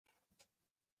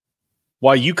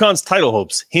Why UConn's title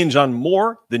hopes hinge on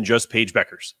more than just Paige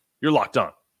Bueckers. You're locked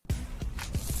on.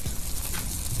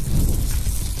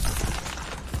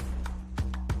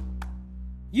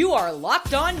 You are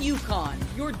Locked On UConn,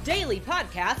 your daily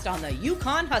podcast on the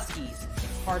UConn Huskies,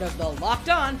 part of the Locked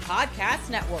On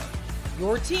Podcast Network,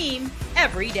 your team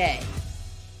every day.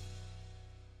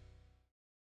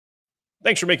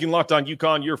 Thanks for making Locked On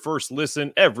UConn your first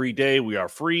listen every day. We are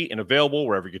free and available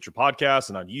wherever you get your podcasts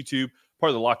and on YouTube, part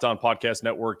of the Locked On Podcast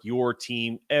Network, your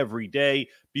team every day.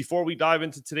 Before we dive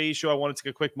into today's show, I want to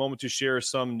take a quick moment to share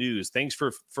some news. Thanks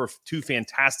for two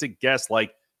fantastic guests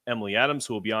like Emily Adams,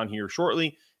 who will be on here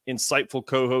shortly, insightful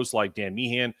co-hosts like Dan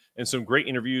Meehan, and some great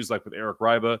interviews like with Eric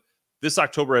Ryba. This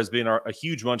October has been a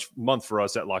huge month for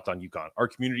us at Locked On UConn. Our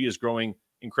community is growing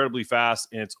incredibly fast,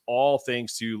 and it's all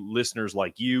thanks to listeners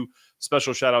like you.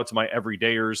 Special shout out to my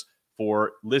everydayers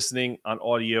for listening on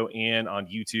audio and on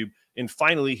YouTube. And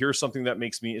finally, here's something that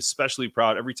makes me especially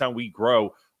proud. Every time we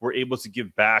grow, we're able to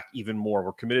give back even more.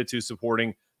 We're committed to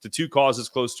supporting the two causes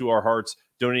close to our hearts,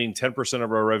 donating 10%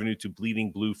 of our revenue to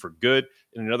Bleeding Blue for Good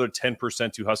and another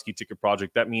 10% to Husky Ticket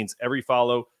Project. That means every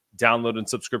follow, download, and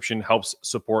subscription helps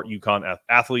support UConn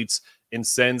athletes and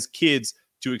sends kids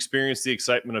to experience the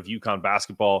excitement of UConn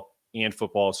basketball and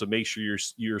football. So make sure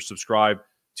you're subscribed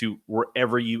to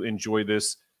wherever you enjoy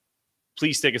this.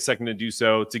 Please take a second to do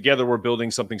so. Together, we're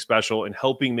building something special and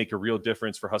helping make a real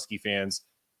difference for Husky fans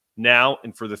now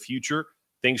and for the future.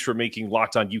 Thanks for making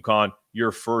Locked On UConn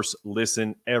your first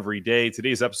listen every day.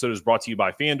 Today's episode is brought to you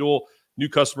by FanDuel. New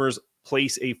customers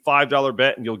place a $5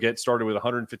 bet and you'll get started with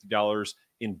 $150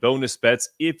 in bonus bets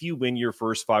if you win your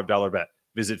first $5 bet.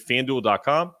 Visit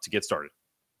FanDuel.com to get started.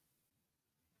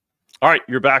 All right,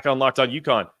 you're back on Locked On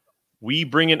UConn. We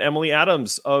bring in Emily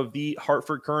Adams of the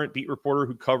Hartford Courant beat reporter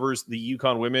who covers the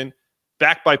UConn women.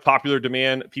 Back by popular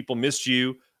demand. People missed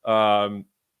you. My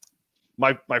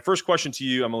first question to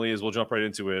you, Emily, is we'll jump right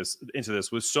into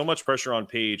this. With so much pressure on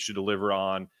Paige to deliver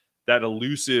on that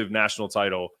elusive national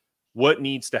title, what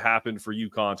needs to happen for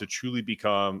UConn to truly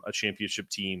become a championship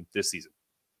team this season?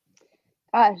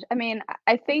 Gosh, I mean,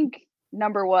 I think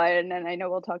number one, and I know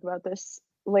we'll talk about this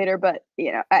later, but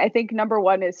I think number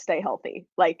one is stay healthy.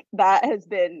 Like, that has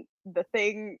been the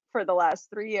thing for the last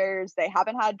 3 years. They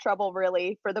haven't had trouble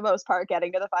really, for the most part,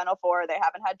 getting to the Final Four. They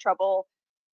haven't had trouble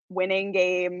winning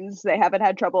games. They haven't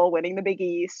had trouble winning the Big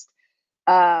East.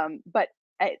 But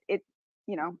it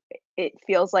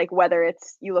feels like, whether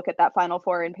it's you look at that Final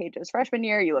Four in Paige's freshman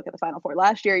year, you look at the Final Four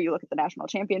last year, you look at the national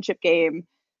championship game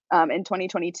in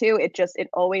 2022, it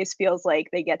always feels like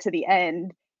they get to the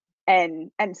end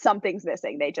and something's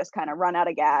missing. They just kind of run out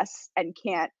of gas and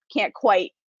can't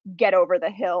quite get over the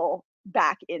hill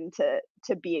back into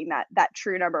being that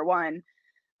true number one.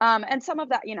 And some of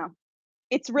that,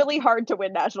 it's really hard to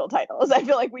win national titles. I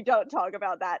feel like we don't talk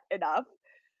about that enough.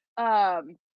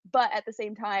 But at the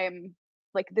same time,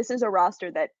 like, this is a roster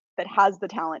that has the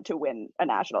talent to win a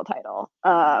national title,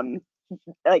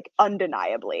 like,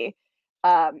 undeniably.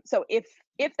 So if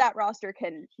that roster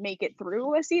can make it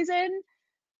through a season,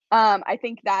 I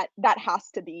think that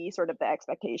has to be sort of the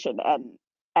expectation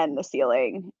and the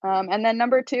ceiling. And then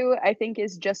number two, I think,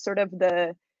 is just sort of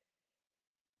the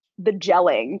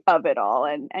gelling of it all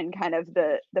and kind of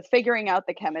the figuring out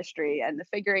the chemistry and the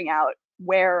figuring out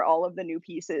where all of the new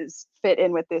pieces fit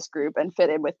in with this group and fit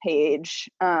in with Paige.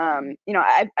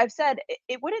 I've said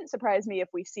it wouldn't surprise me if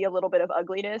we see a little bit of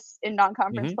ugliness in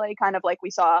non-conference play, kind of like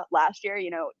we saw last year.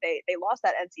 They lost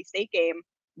that NC State game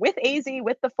with Azzi,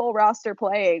 with the full roster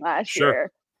playing last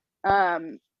year.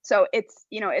 So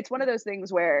it's one of those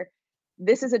things where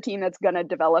this is a team that's going to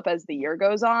develop as the year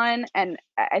goes on. And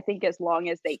I think as long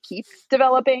as they keep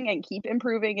developing and keep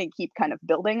improving and keep kind of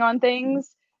building on things,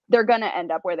 they're going to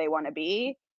end up where they want to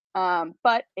be.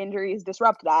 But injuries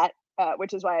disrupt that,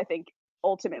 which is why I think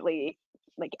ultimately,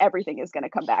 like, everything is going to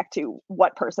come back to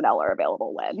what personnel are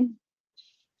available when.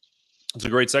 It's a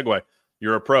great segue.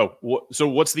 You're a pro. So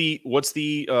what's the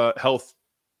health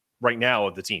right now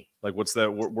of the team? Like,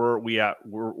 where are we at?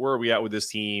 Where are we at with this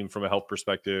team from a health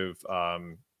perspective?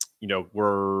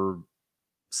 We're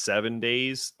 7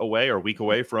 days away or a week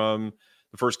away from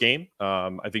the first game.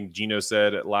 I think Geno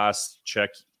said at last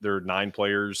check there are 9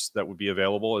 players that would be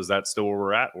available. Is that still where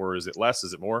we're at, or is it less?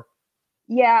 Is it more?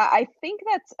 Yeah, I think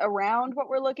that's around what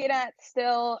we're looking at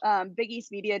still. Big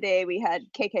East Media Day, we had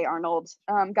KK Arnold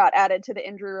got added to the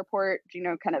injury report.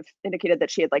 Geno kind of indicated that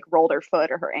she had like rolled her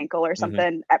foot or her ankle or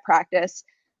something at practice.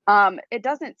 It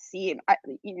doesn't seem,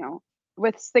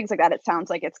 with things like that, it sounds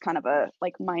like it's kind of a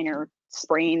like minor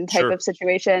sprain type of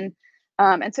situation.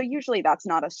 And so usually that's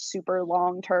not a super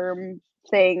long-term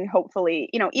thing. Hopefully,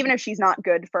 even if she's not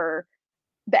good for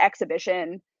the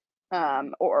exhibition,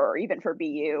 or even for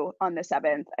BU on the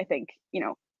 7th, I think,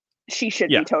 she should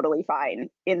be totally fine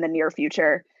in the near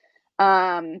future.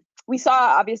 We saw,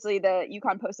 obviously, the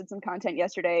UConn posted some content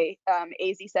yesterday.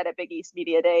 Azzi said at Big East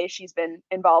Media Day she's been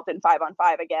involved in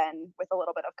 5-on-5 again with a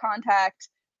little bit of contact.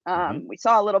 We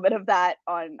saw a little bit of that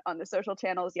on the social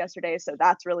channels yesterday, so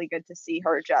that's really good to see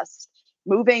her just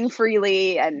moving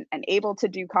freely and able to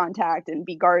do contact and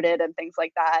be guarded and things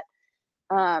like that.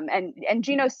 And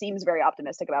Geno seems very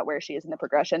optimistic about where she is in the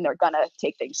progression. They're gonna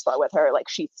take things slow with her. Like,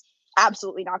 she's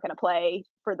absolutely not gonna play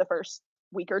for the first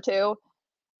week or two.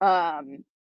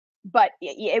 But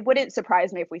it wouldn't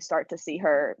surprise me if we start to see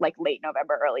her like late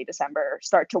November, early December,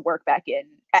 start to work back in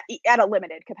at a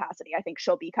limited capacity. I think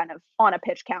she'll be kind of on a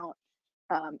pitch count,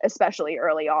 especially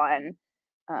early on.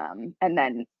 And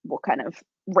then we'll kind of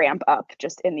ramp up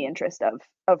just in the interest of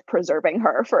preserving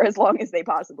her for as long as they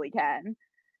possibly can.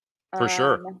 For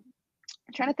sure.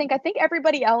 I'm trying to think. I think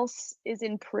everybody else is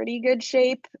in pretty good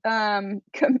shape. Ayanna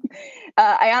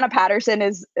Patterson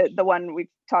is the one we've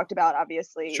talked about,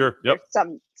 obviously. Sure. Yep. There's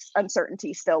some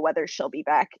uncertainty still whether she'll be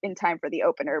back in time for the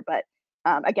opener, but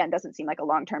again, doesn't seem like a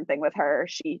long-term thing with her.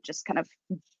 She just kind of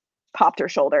popped her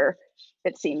shoulder,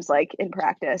 it seems like, in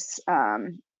practice.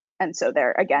 And so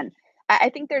they're, again, I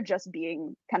think they're just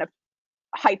being kind of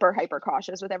hyper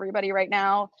cautious with everybody right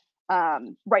now.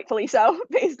 Rightfully so,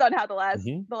 based on how the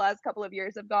last couple of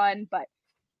years have gone. But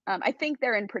I think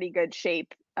they're in pretty good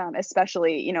shape,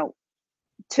 especially,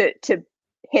 to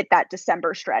hit that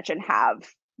December stretch and have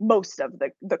most of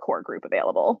the core group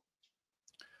available.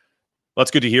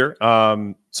 That's good to hear.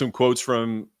 Some quotes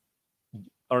from,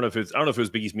 I don't know if it was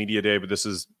Big East Media Day, but this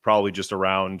is probably just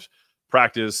around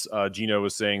practice. Geno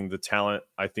was saying the talent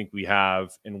I think we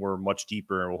have, and we're much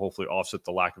deeper, and will hopefully offset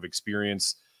the lack of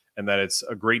experience. And that it's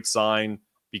a great sign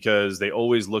because they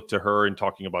always look to her in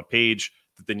talking about Paige,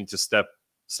 that they need to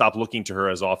stop looking to her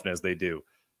as often as they do.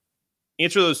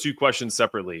 Answer those two questions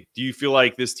separately. Do you feel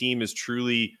like this team is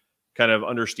truly kind of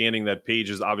understanding that Paige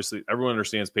is, obviously everyone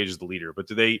understands Paige is the leader, but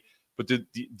do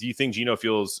you think Geno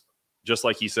feels, just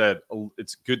like he said,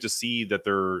 it's good to see that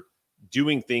they're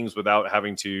doing things without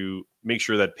having to make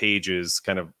sure that Paige is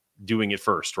kind of doing it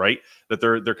first, right? That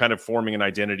they're kind of forming an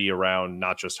identity around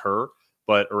not just her,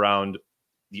 but around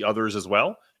the others as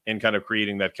well, and kind of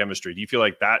creating that chemistry. Do you feel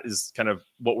like that is kind of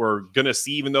what we're going to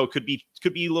see, even though it could be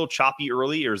a little choppy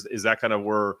early, or is that kind of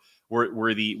where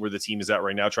the team is at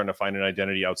right now, trying to find an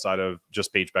identity outside of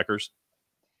just Paige Bueckers?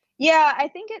 Yeah, I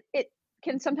think it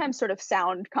can sometimes sort of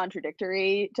sound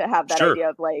contradictory to have that idea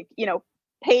of like,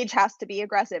 Paige has to be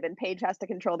aggressive and Paige has to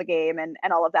control the game and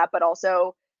all of that, but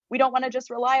also we don't want to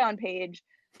just rely on Paige.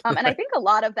 And I think a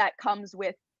lot of that comes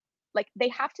with, like, they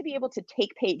have to be able to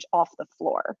take Paige off the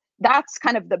floor. That's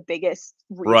kind of the biggest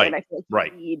reason I feel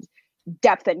like you need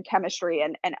depth and chemistry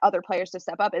and other players to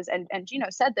step up. And Geno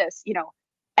said this,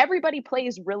 everybody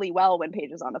plays really well when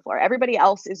Paige is on the floor. Everybody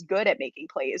else is good at making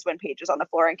plays when Paige is on the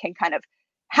floor and can kind of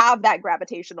have that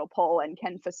gravitational pull and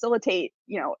can facilitate,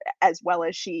 as well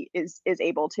as she is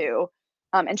able to.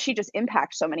 And she just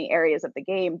impacts so many areas of the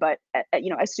game. But,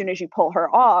 as soon as you pull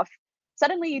her off,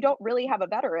 suddenly you don't really have a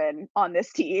veteran on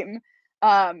this team.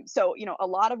 So, a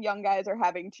lot of young guys are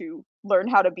having to learn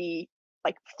how to be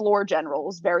like floor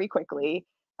generals very quickly.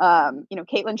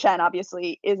 Caitlin Shen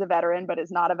obviously is a veteran, but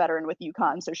is not a veteran with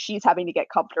UConn. So she's having to get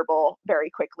comfortable very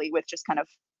quickly with just kind of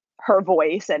her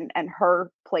voice and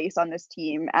her place on this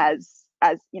team as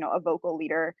a vocal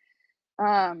leader.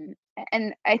 And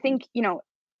I think,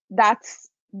 that's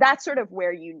sort of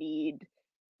where you need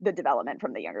the development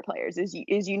from the younger players is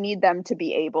you need them to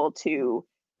be able to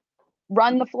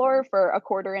run the floor for a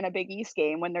quarter in a Big East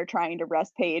game when they're trying to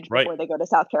rest Paige before they go to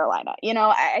South Carolina.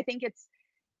 I think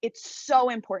it's so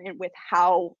important with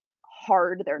how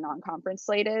hard their non-conference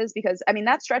slate is, because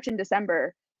that stretch in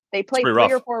December, they play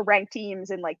 3 or 4 ranked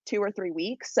teams in like 2 or 3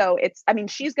 weeks. So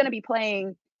she's going to be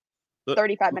playing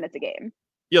 35 minutes a game.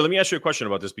 Yeah. Let me ask you a question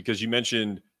about this, because you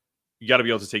mentioned you got to be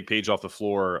able to take Paige off the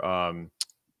floor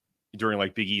during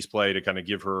like Big East play to kind of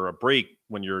give her a break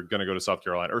when you're going to go to South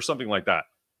Carolina or something like that.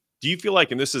 Do you feel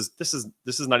like, and this is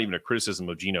not even a criticism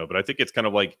of Geno, but I think it's kind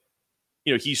of like,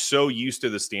 he's so used to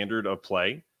the standard of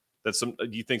play that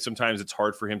do you think sometimes it's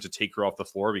hard for him to take her off the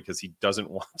floor because he doesn't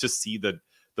want to see the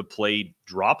play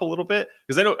drop a little bit?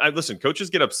 Because listen, coaches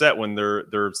get upset when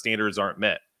their standards aren't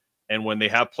met. And when they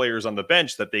have players on the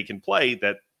bench that they can play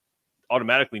that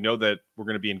automatically know that we're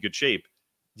going to be in good shape.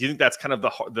 Do you think that's kind of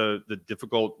the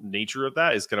difficult nature of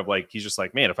that, is kind of like, he's just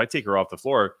like, man, if I take her off the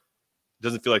floor, it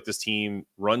doesn't feel like this team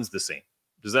runs the same.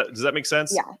 Does that make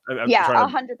sense? Yeah. I'm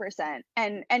 100%.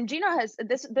 And Geno has,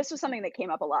 this was something that came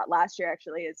up a lot last year,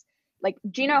 actually, is, like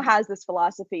Geno has this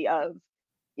philosophy of,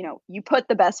 you put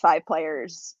the best 5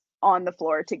 players on the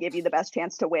floor to give you the best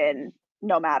chance to win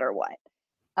no matter what.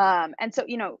 And so,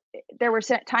 there were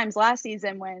times last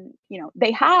season when,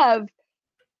 they have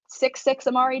 6'6"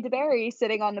 Amari DeBerry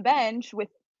sitting on the bench with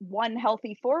one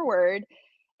healthy forward.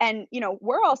 And,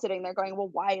 we're all sitting there going, well,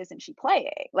 why isn't she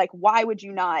playing? Like, why would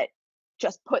you not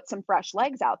just put some fresh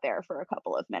legs out there for a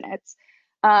couple of minutes?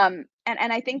 And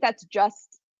I think that's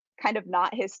just kind of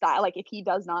not his style. Like, if he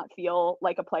does not feel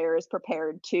like a player is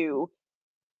prepared to,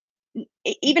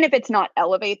 even if it's not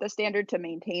elevate the standard, to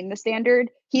maintain the standard,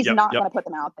 he's not going to put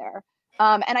them out there.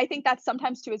 And I think that's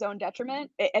sometimes to his own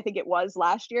detriment. I think it was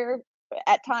last year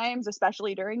at times,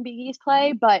 especially during Big East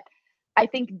play. But I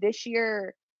think this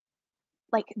year,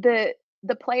 like the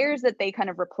players that they kind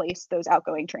of replaced those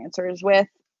outgoing transfers with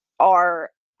are,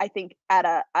 I think, at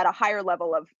a higher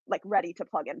level of like ready to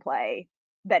plug and play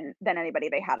than anybody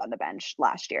they had on the bench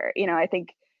last year. I think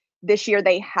this year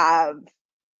they have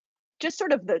just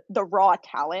sort of the raw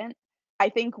talent, I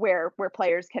think, where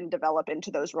players can develop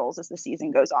into those roles as the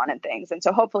season goes on and things. And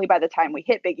so hopefully by the time we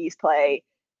hit Big East play,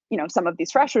 some of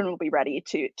these freshmen will be ready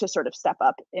to sort of step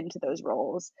up into those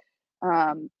roles.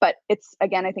 But it's,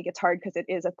 again, I think it's hard because it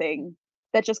is a thing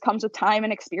that just comes with time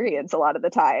and experience a lot of the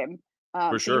time.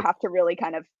 For So sure. you have to really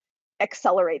kind of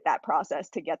accelerate that process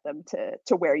to get them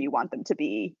to where you want them to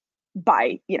be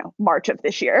by, March of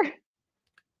this year.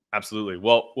 Absolutely.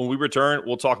 Well, when we return,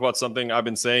 we'll talk about something I've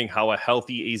been saying, how a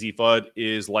healthy Azzi Fudd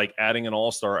is like adding an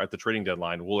all-star at the trading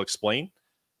deadline. We'll explain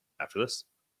after this.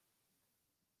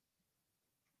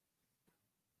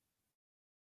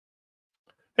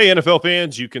 Hey, NFL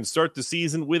fans, you can start the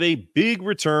season with a big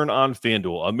return on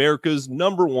FanDuel, America's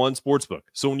 #1 sportsbook.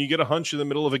 So when you get a hunch in the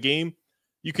middle of a game,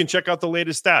 you can check out the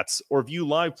latest stats or view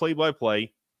live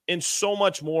play-by-play and so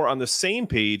much more on the same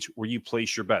page where you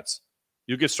place your bets.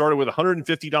 You'll get started with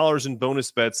 $150 in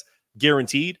bonus bets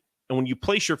guaranteed. And when you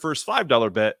place your first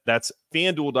 $5 bet, that's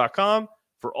FanDuel.com.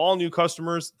 For all new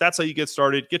customers, that's how you get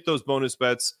started. Get those bonus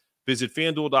bets. Visit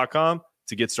FanDuel.com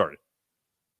to get started.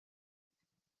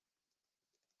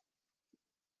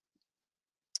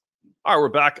 All right, we're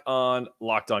back on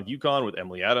Locked On UConn with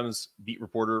Emily Adams, beat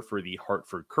reporter for the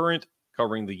Hartford Courant,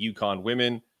 covering the UConn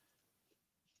women.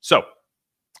 So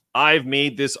I've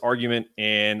made this argument,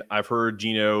 and I've heard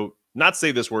Geno not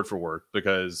say this word for word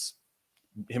because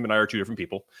him and I are two different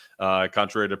people,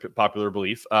 contrary to popular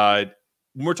belief. When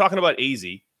we're talking about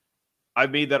Azzi,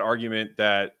 I've made that argument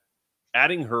that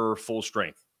adding her full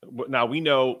strength. Now, we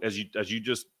know, as you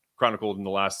just chronicled in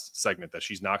the last segment, that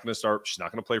she's not going to start. She's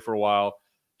not going to play for a while.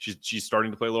 She's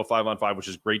starting to play a little 5-on-5, which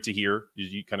is great to hear.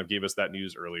 You kind of gave us that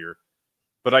news earlier.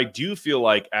 But I do feel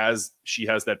like as she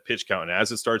has that pitch count and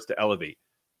as it starts to elevate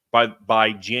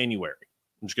by January,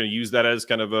 I'm just going to use that as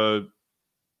kind of a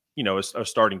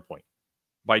starting point.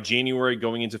 By January,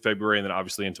 going into February, and then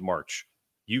obviously into March,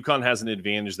 UConn has an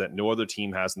advantage that no other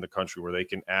team has in the country, where they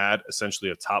can add essentially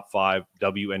a top 5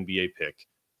 WNBA pick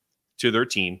to their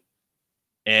team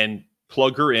and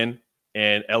plug her in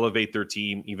and elevate their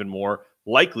team even more,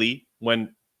 likely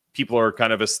when people are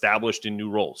kind of established in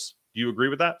new roles. Do you agree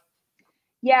with that?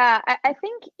 Yeah, I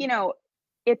think, I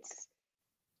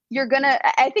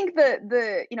think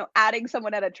the adding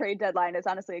someone at a trade deadline is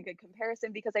honestly a good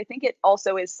comparison, because I think it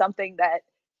also is something that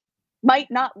might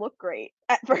not look great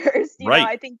at first. Right.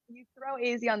 I think you throw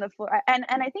Azzi on the floor, and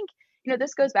I think,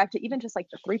 this goes back to even just like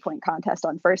the 3-point contest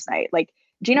on first night. Like,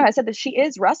 Geno has said that she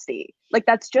is rusty. Like,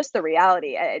 that's just the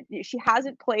reality. She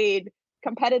hasn't played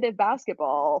competitive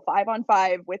basketball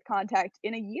 5-on-5 with contact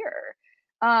in a year.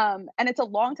 And it's a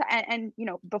long time. And,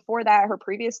 before that, her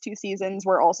previous 2 seasons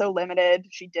were also limited.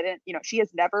 She didn't, she has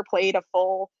never played a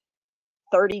full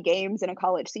 30 games in a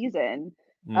college season,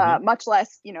 much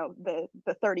less, the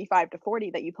 35 to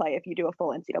 40 that you play if you do a full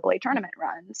NCAA tournament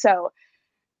run. So,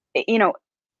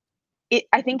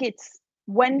 I think it's,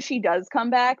 when she does come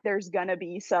back, there's going to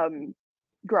be some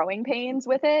growing pains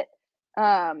with it,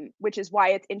 which is why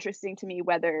it's interesting to me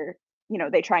whether,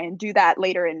 they try and do that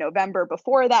later in November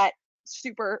before that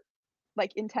super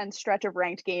intense stretch of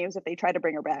ranked games, if they try to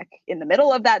bring her back in the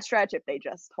middle of that stretch, if they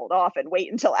just hold off and wait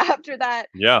until after that.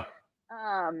 Yeah.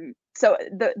 So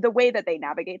the way that they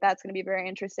navigate that's going to be very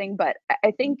interesting. But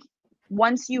I think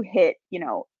once you hit,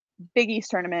 Big East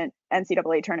tournament,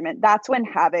 NCAA tournament, that's when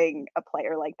having a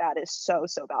player like that is so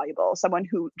valuable. Someone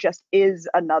who just is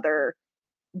another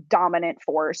dominant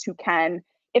force who can,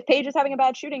 if Paige is having a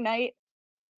bad shooting night,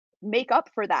 make up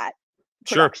for that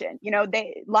production. Sure.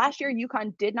 Last year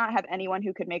UConn did not have anyone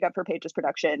who could make up for Paige's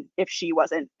production if she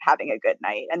wasn't having a good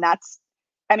night. And that's,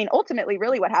 ultimately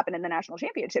really what happened in the national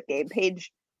championship game.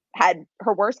 Paige had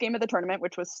her worst game of the tournament,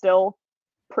 which was still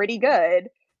pretty good.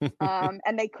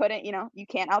 And they couldn't, you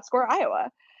can't outscore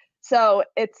Iowa. So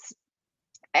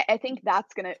I think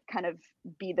that's going to kind of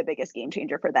be the biggest game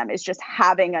changer for them, is just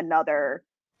having another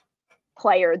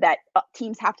player that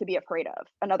teams have to be afraid of,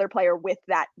 another player with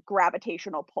that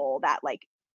gravitational pull, that like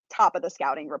top of the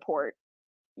scouting report,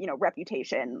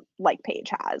 reputation like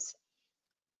Paige has.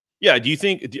 Yeah. Do you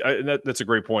think that's a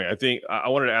great point? I think I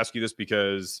wanted to ask you this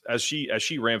because as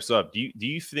she ramps up, do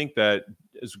you think that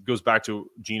it goes back to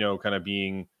Geno kind of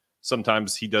being,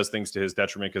 sometimes he does things to his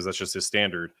detriment because that's just his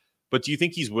standard, but do you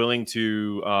think he's willing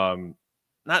to,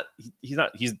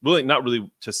 he's willing not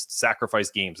really to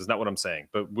sacrifice games, is not what I'm saying,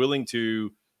 but willing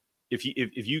to, if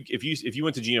you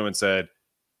went to Geno and said,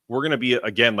 we're going to be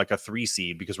again like a 3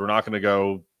 seed because we're not going to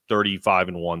go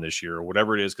 35-1 this year or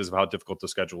whatever it is because of how difficult the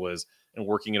schedule is and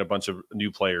working in a bunch of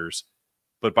new players,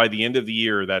 but by the end of the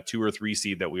year, that 2 or 3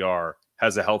 seed that we are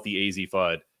has a healthy Azzi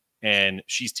Fudd, and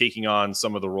she's taking on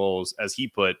some of the roles, as he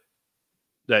put,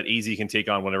 that Azzi can take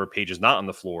on whenever Paige is not on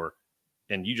the floor.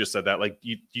 And you just said that, like,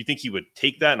 do you think he would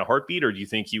take that in a heartbeat, or do you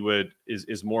think he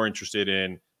is more interested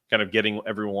in kind of getting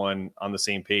everyone on the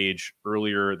same page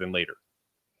earlier than later?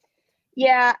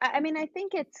 Yeah, I mean, I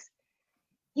think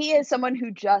he is someone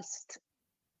who just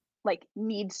like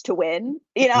needs to win.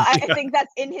 I think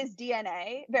that's in his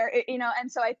DNA.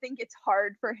 And so I think it's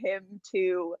hard for him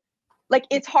to, like,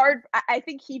 it's hard. I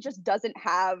think he just doesn't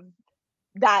have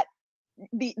that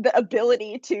the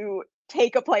ability to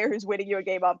take a player who's winning you a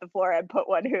game off the floor and put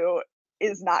one who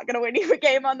is not going to win you a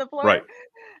game on the floor. Right.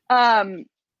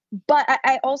 But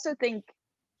I also think,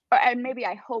 and maybe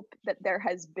I hope that there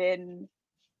has been,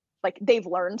 like, they've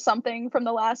learned something from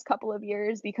the last couple of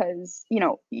years, because,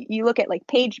 you look at like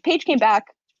Paige came back,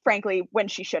 frankly, when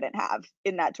she shouldn't have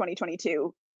in that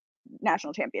 2022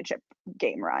 national championship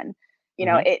game run.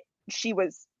 She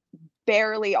was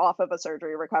barely off of a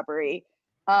surgery recovery.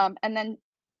 And then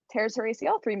tears her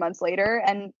ACL 3 months later.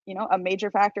 And, a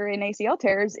major factor in ACL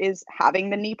tears is having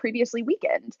the knee previously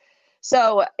weakened.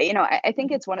 So, I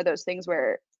think it's one of those things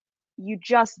where you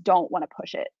just don't want to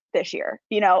push it this year.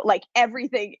 Like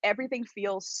everything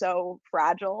feels so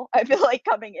fragile. I feel like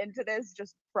coming into this,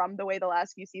 just from the way the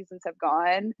last few seasons have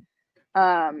gone.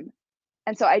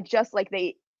 And so I just like,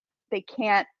 they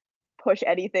can't push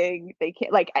anything. They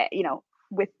can't, like,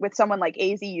 with someone like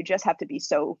Azzi, you just have to be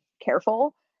so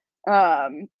careful.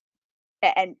 And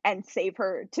save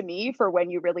her, to me, for when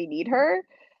you really need her.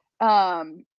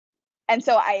 And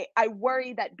so I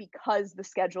worry that because the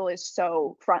schedule is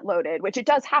so front loaded, which it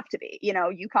does have to be,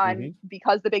 UConn,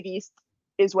 because the Big East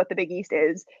is what the Big East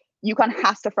is, UConn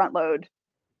has to front load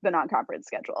the non-conference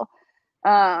schedule.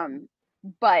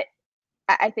 But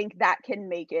I think that can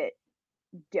make it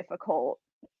difficult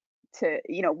to,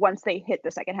 once they hit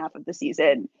the second half of the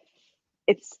season,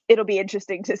 it'll be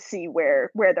interesting to see where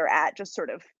they're at, just sort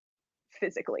of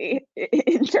physically,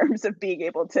 in terms of being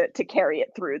able to carry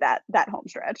it through that home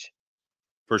stretch.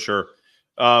 For sure.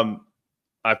 I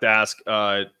have to ask,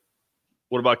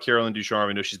 what about Carolyn Ducharme?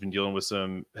 I know she's been dealing with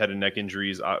some head and neck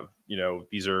injuries.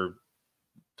 These are,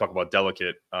 talk about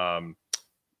delicate.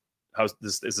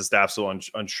 Is the staff still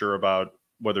unsure about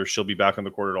whether she'll be back on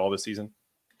the court at all this season?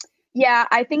 Yeah,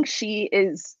 I think she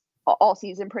is all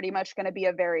season pretty much going to be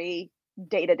a very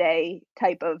day-to-day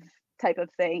type of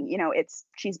thing.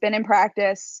 She's been in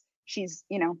practice. She's,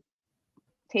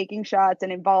 taking shots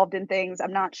and involved in things.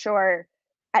 I'm not sure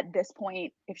at this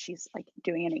point if she's like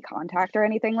doing any contact or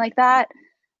anything like that.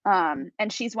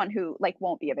 And she's one who like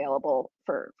won't be available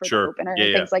for sure. the opener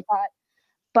and things like that.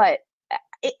 But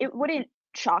it wouldn't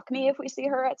shock me if we see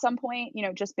her at some point,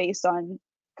 just based on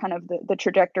kind of the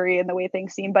trajectory and the way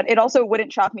things seem. But it also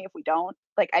wouldn't shock me if we don't.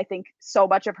 Like, I think so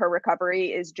much of her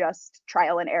recovery is just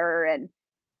trial and error and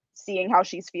seeing how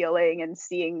she's feeling and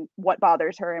seeing what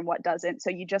bothers her and what doesn't. So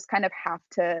you just kind of have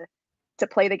to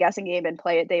play the guessing game and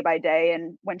play it day by day.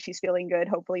 And when she's feeling good,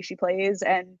 hopefully she plays.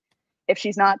 And if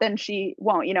she's not, then she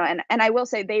won't, and I will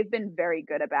say they've been very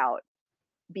good about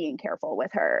being careful with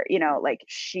her. Like,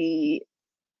 she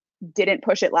didn't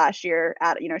push it last year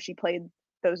she played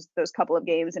those couple of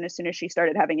games. And as soon as she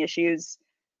started having issues,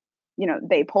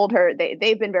 they pulled her.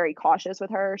 They've been very cautious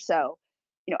with her. So,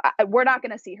 we're not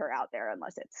going to see her out there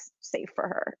unless it's safe for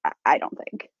her. I don't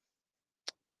think.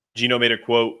 Geno made a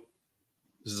quote.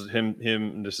 This is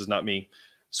him. This is not me.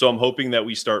 So I'm hoping that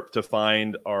we start to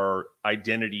find our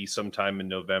identity sometime in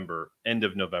November, end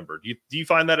of November. Do you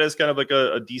find that as kind of like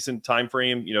a decent time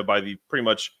frame? By the pretty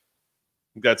much,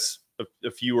 that's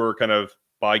a fewer kind of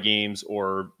bye games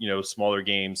or smaller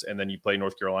games, and then you play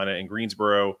North Carolina and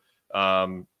Greensboro,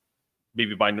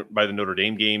 maybe by the Notre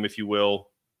Dame game, if you will.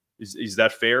 Is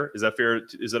that fair? Is that fair?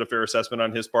 Is that a fair assessment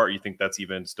on his part? Or you think that's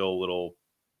even still a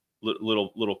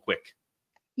little quick?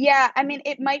 Yeah, I mean,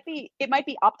 it might be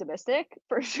optimistic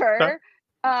for sure.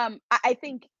 I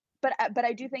think, but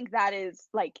I do think that is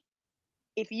like,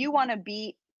 if you want to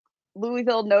beat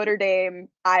Louisville, Notre Dame,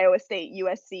 Iowa State,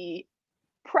 USC,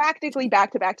 practically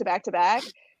back to back to back to back,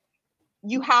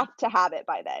 you have to have it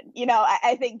by then.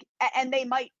 I think, and they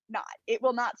might not. It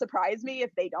will not surprise me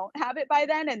if they don't have it by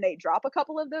then and they drop a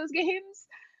couple of those games.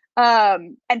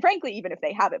 And frankly, even if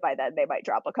they have it by then, they might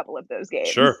drop a couple of those games.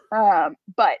 Sure.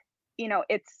 But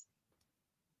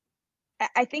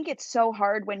I think it's so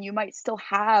hard when you might still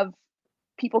have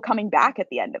people coming back at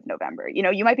the end of November.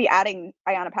 You might be adding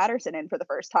Ayanna Patterson in for the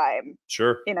first time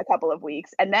in a couple of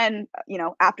weeks. And then,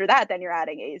 after that, then you're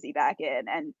adding Azzi back in,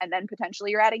 and then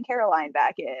potentially you're adding Caroline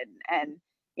back in. And,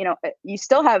 you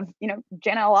still have, Geno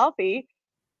Auriemma,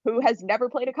 who has never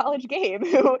played a college game,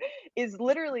 who is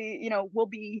literally, will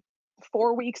be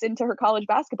 4 weeks into her college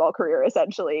basketball career,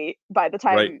 essentially, by the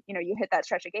time, you hit that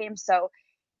stretch of games. So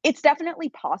it's definitely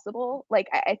possible. Like,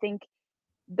 I think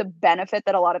the benefit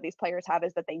that a lot of these players have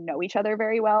is that they know each other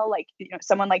very well. Like,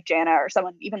 someone like Jana or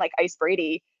someone even like Ice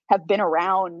Brady have been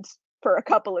around for a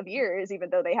couple of years, even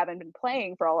though they haven't been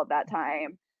playing for all of that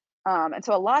time. And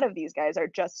so a lot of these guys are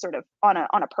just sort of on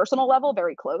a personal level,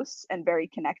 very close and very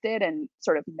connected and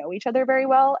sort of know each other very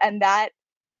well. And that,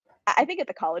 I think at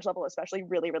the college level, especially,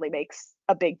 really, really makes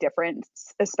a big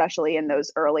difference, especially in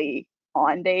those early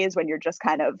on days when you're just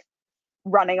kind of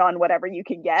running on whatever you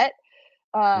can get.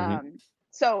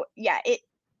 So yeah,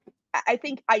 I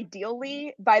think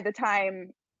ideally by the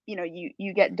time,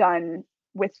 you get done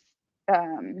with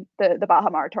the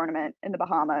Baha Mar tournament in the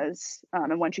Bahamas,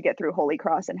 and once you get through Holy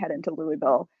Cross and head into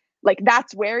Louisville, like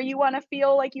that's where you want to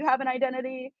feel like you have an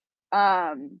identity.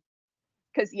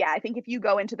 Because I think if you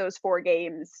go into those 4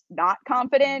 games not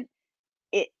confident,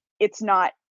 it's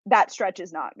not, that stretch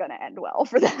is not going to end well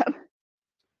for them.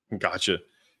 Gotcha.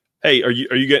 Hey, are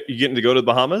you getting to go to the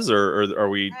Bahamas, or are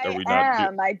we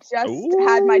not? I just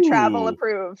had my travel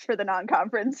approved for the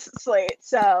non-conference slate,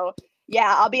 so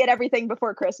yeah, I'll be at everything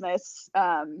before Christmas,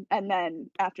 and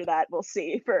then after that, we'll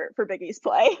see for Big East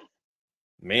play.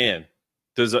 Man,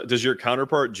 does your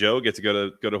counterpart Joe get to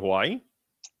go to Hawaii?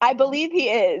 I believe he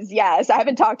is. Yes, I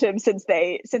haven't talked to him since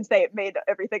they made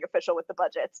everything official with the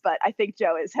budgets, but I think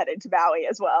Joe is headed to Maui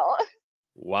as well.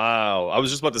 Wow, I was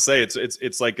just about to say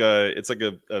it's like a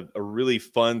really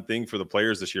fun thing for the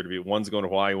players this year to be. One's going to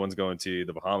Hawaii, one's going to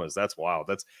the Bahamas. That's wild.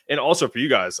 And also for you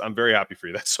guys, I'm very happy for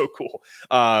you. That's so cool.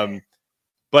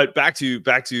 But back to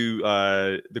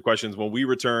the questions. When we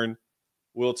return,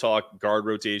 we'll talk guard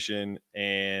rotation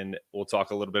and we'll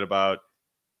talk a little bit about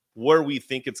where we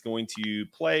think it's going to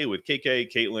play with KK,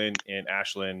 Caitlin, and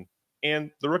Ashlyn, and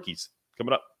the rookies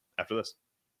coming up after this.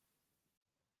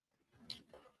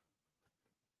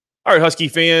 All right, Husky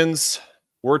fans,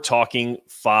 we're talking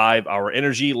 5-hour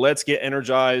energy. Let's get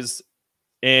energized.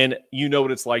 And you know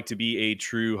what it's like to be a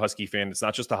true Husky fan. It's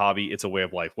not just a hobby, it's a way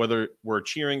of life. Whether we're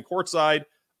cheering courtside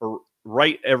or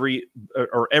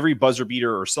every buzzer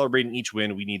beater or celebrating each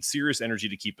win, we need serious energy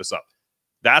to keep us up.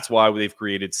 That's why they've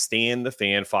created Stan the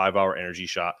Fan 5-hour energy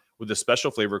shot with a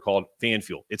special flavor called Fan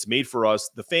Fuel. It's made for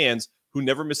us, the fans, who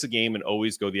never miss a game and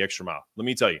always go the extra mile. Let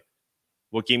me tell you,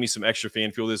 what gave me some extra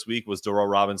fan fuel this week was Darrell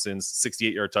Robinson's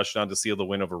 68-yard touchdown to seal the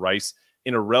win over Rice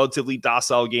in a relatively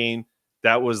docile game.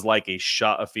 That was like a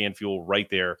shot of fan fuel right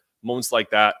there. Moments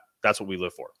like that, that's what we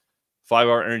live for.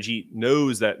 5-hour energy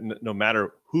knows that no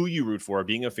matter who you root for,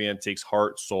 being a fan takes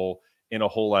heart, soul, and a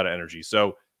whole lot of energy.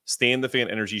 So Stan the Fan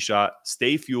energy shot.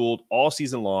 Stay fueled all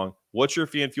season long. What's your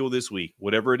fan fuel this week?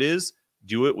 Whatever it is,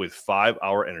 do it with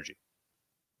 5-hour energy.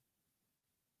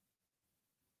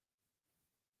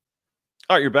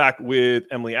 All right, you're back with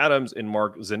Emily Adams and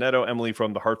Mark Zanetto. Emily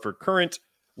from the Hartford Courant.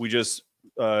 We just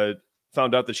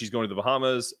found out that she's going to the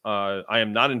Bahamas. I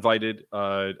am not invited.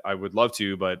 I would love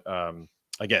to, but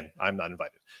again, I'm not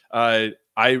invited.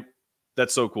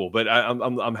 That's so cool, but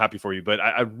I'm happy for you. But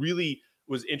I really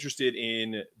was interested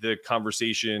in the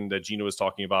conversation that Geno was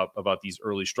talking about these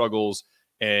early struggles,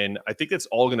 and I think that's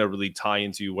all going to really tie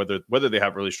into whether they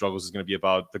have early struggles is going to be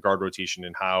about the guard rotation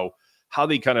and how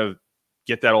they kind of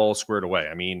get that all squared away.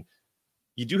 I mean,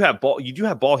 you do have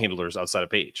ball handlers outside of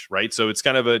Paige, right? So it's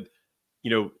kind of a,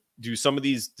 do some of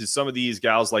these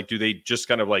gals, like, do they just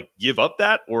kind of like give up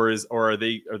that, or are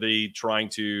they trying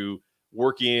to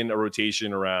work in a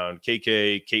rotation around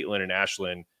KK, Caitlin, and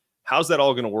Ashlyn? How's that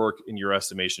all going to work in your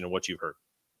estimation and what you've heard?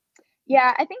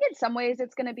 Yeah, I think in some ways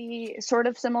it's going to be sort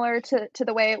of similar to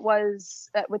the way it was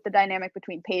with the dynamic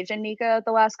between Paige and Nika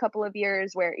the last couple of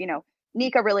years, where,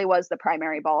 Nika really was the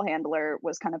primary ball handler,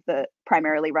 was kind of the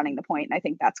primarily running the point. And I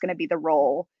think that's going to be the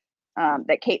role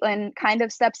that Caitlin kind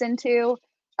of steps into.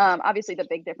 Obviously, the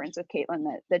big difference with Caitlin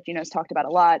that Geno's talked about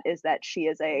a lot is that she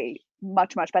is a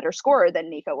much, much better scorer than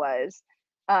Nika was.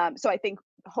 So I think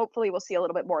hopefully we'll see a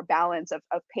little bit more balance of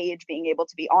Paige being able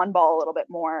to be on ball a little bit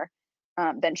more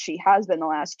than she has been the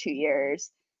last 2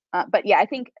 years. But yeah, I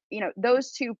think,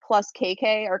 those two plus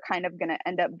KK are kind of going to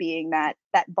end up being that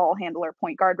ball handler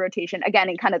point guard rotation, again,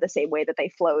 in kind of the same way that they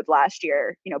flowed last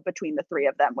year, between the three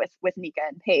of them with Nika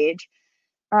and Paige.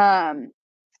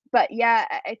 But yeah,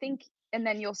 I think, and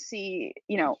then you'll see,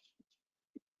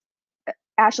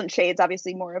 Ashlyn Shade's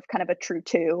obviously more of kind of a true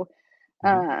two.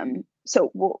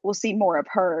 So we'll see more of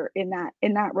her in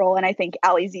that role. And I think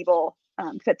Allie Ziebel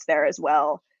fits there as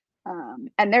well.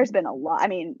 And there's been a lot. I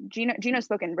mean, Geno's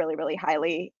spoken really, really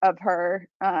highly of her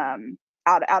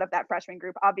out of that freshman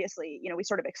group. Obviously, we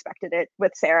sort of expected it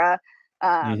with Sarah.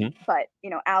 But,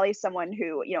 Allie's someone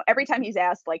who, every time he's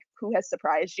asked, like, who has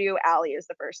surprised you, Allie is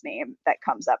the first name that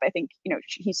comes up. I think,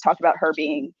 he's talked about her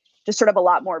being just sort of a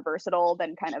lot more versatile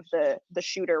than kind of the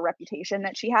shooter reputation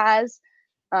that she has.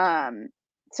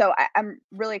 So I'm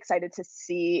really excited to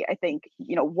see, I think,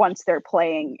 once they're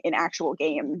playing in actual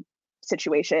game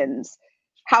situations,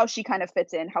 how she kind of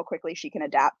fits in, how quickly she can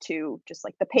adapt to just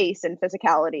like the pace and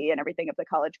physicality and everything of the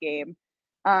college game.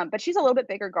 But she's a little bit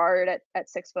bigger guard at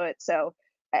 6 foot. So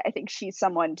I think she's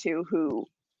someone too who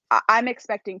I'm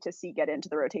expecting to see get into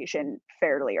the rotation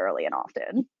fairly early and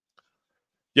often.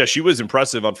 Yeah, she was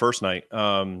impressive on first night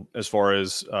as far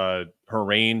as her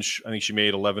range. I think she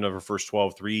made 11 of her first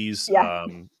 12 threes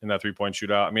in that 3-point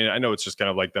shootout. I mean, I know it's just kind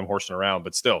of like them horsing around,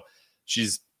 but still,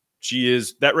 she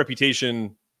is that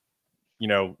reputation,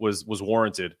 was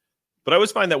warranted. But I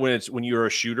always find that when you're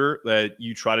a shooter that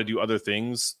you try to do other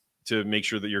things to make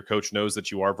sure that your coach knows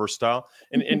that you are versatile.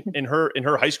 And in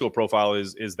her high school profile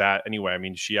is that anyway. I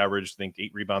mean, she averaged, I think,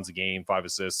 8 rebounds a game, 5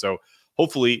 assists. So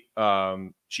hopefully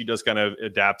she does kind of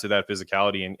adapt to that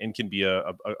physicality and can be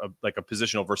a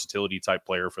positional versatility type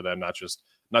player for them, not just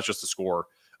a scorer.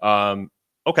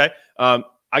 Okay.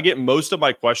 I get most of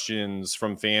my questions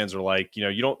from fans are like,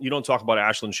 you don't talk about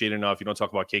Ashlyn Shade enough. You don't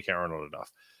talk about KK Arnold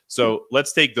enough. So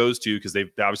let's take those two because they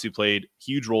obviously played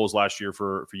huge roles last year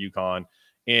for UConn.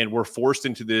 And were forced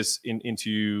into this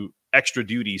into extra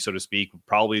duty, so to speak.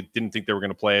 Probably didn't think they were going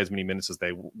to play as many minutes as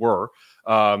they were,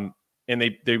 and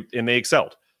they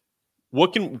excelled.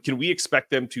 What can we expect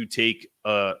them to take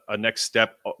a next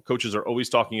step? Coaches are always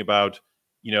talking about,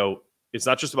 it's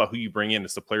not just about who you bring in;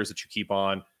 it's the players that you keep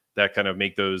on that kind of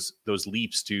make those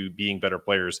leaps to being better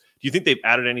players. Do you think they've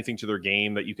added anything to their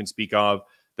game that you can speak of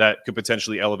that could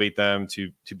potentially elevate them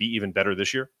to be even better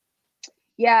this year?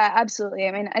 Yeah, absolutely.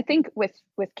 I mean, I think with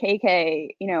KK,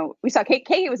 we saw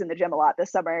KK was in the gym a lot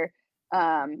this summer,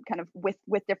 kind of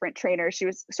with different trainers. She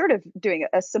was sort of doing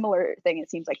a similar thing,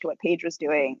 it seems like, to what Paige was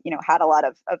doing, had a lot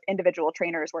of individual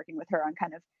trainers working with her on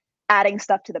kind of adding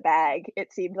stuff to the bag.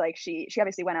 It seemed like she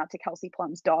obviously went out to Kelsey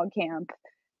Plum's dog camp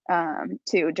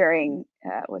too during,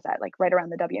 was that like right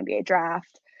around the WNBA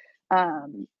draft?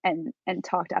 And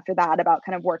talked after that about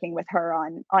kind of working with her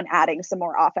on adding some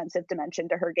more offensive dimension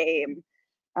to her game.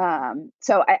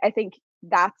 So I think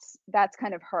that's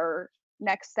kind of her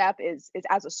next step is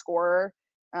as a scorer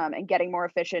and getting more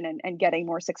efficient and getting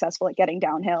more successful at getting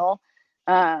downhill.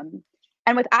 And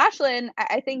with Ashlyn,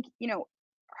 I think,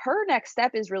 her next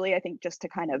step is really, I think, just to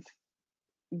kind of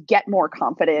get more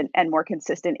confident and more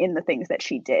consistent in the things that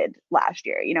she did last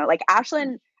year. Like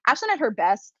Ashlyn at her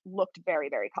best looked very,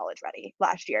 very college ready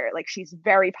last year. Like she's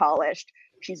very polished.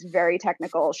 She's very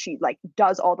technical. She like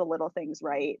does all the little things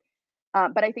right.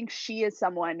 But I think she is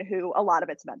someone who a lot of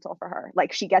it's mental for her.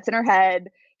 Like she gets in her head,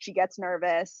 she gets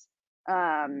nervous.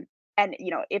 And,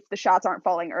 if the shots aren't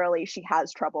falling early, she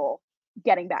has trouble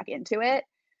getting back into it.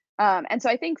 And so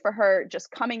I think for her,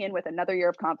 just coming in with another year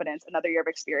of confidence, another year of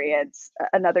experience,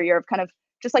 another year of kind of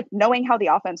just like knowing how the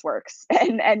offense works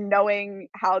and knowing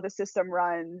how the system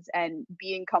runs and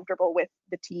being comfortable with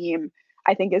the team,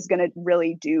 I think is going to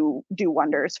really do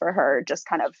wonders for her, just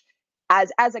kind of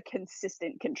as a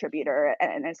consistent contributor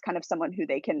and as kind of someone who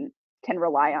they can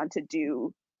rely on to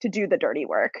do the dirty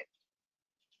work.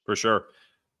 For sure.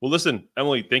 Well, listen,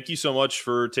 Emily, thank you so much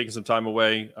for taking some time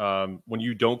away. When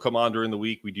you don't come on during the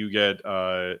week, we do get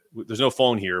there's no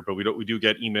phone here, but we do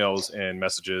get emails and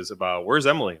messages about where's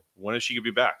Emily? When is she going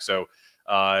to be back? So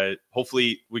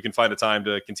hopefully we can find a time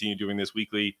to continue doing this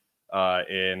weekly,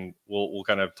 and we'll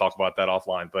kind of talk about that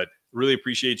offline. But really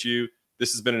appreciate you.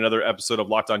 This has been another episode of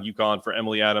Locked On UConn for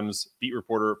Emily Adams, beat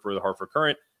reporter for the Hartford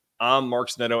Courant. I'm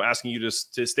Mark Snetto, asking you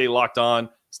to stay locked on,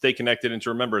 stay connected, and to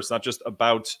remember it's not just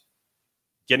about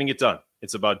getting it done.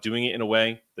 It's about doing it in a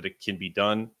way that it can be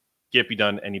done, can't be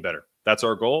done any better. That's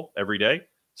our goal every day.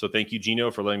 So thank you,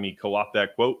 Geno, for letting me co-opt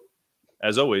that quote.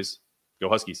 As always, go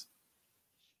Huskies.